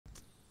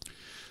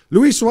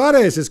Luis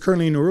Suarez is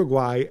currently in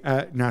Uruguay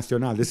at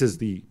Nacional. This is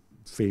the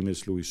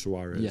famous Luis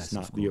Suarez, yes,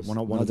 not of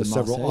one of the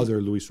several Marseille.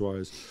 other Luis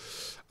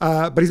Suarez.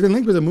 But he's been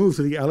linked with a move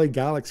to the LA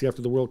Galaxy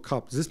after the World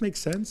Cup. Does this make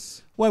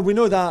sense? Well, we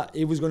know that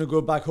he was going to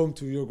go back home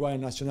to Uruguay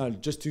Nacional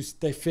just to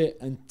stay fit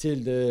until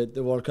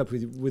the World Cup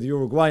with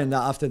Uruguay, and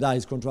that after that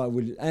his contract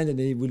will end and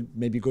he will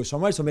maybe go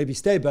somewhere, so maybe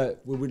stay,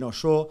 but we're not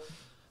sure.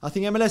 I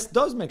think MLS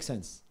does make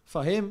sense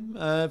for him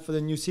for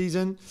the new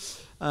season.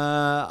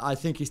 I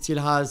think he still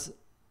has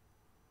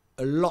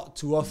a lot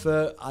to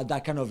offer at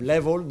that kind of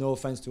level. No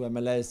offense to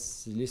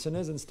MLS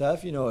listeners and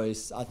stuff,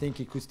 I think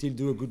he could still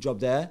do a good job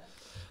there.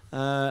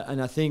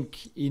 And I think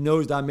he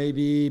knows that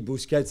maybe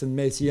Busquets and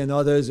Messi and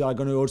others are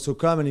going to also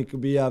come, and it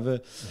could be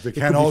They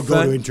can't all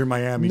go to Inter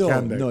Miami,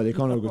 can they? No, they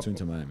can't all go to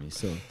Inter Miami.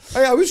 So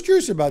I was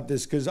curious about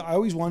this because I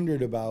always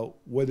wondered about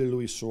whether old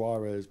Luis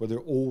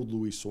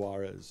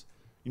Suarez,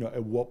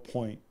 at what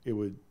point it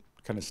would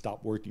kind of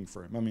stop working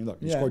for him. I mean,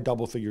 look, he scored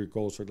double-figure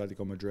goals for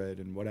Atletico Madrid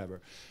and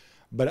whatever,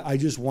 but I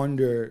just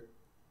wonder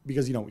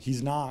because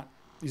he's not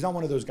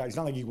one of those guys. He's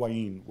not like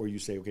Higuain where you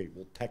say, okay,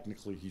 well,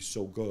 technically he's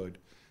so good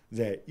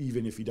that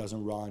even if he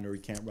doesn't run or he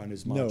can't run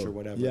as much or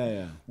whatever.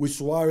 Yeah. With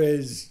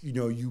Suarez,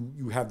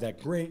 you have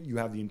that grit, you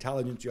have the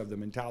intelligence, you have the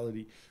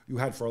mentality. You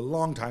had for a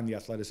long time the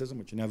athleticism,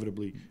 which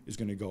inevitably is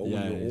going to go when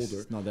you're older.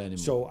 It's not there anymore.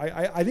 So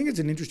I think it's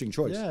an interesting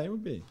choice. Yeah, it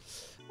would be.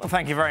 Well,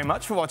 thank you very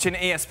much for watching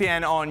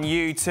ESPN on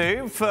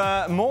YouTube.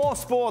 For more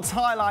sports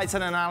highlights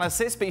and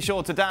analysis, be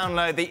sure to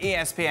download the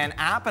ESPN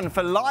app. And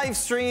for live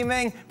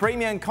streaming,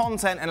 premium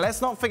content, and let's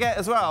not forget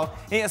as well,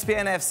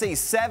 ESPN FC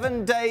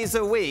 7 days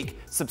a week.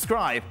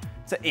 Subscribe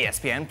to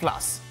ESPN+.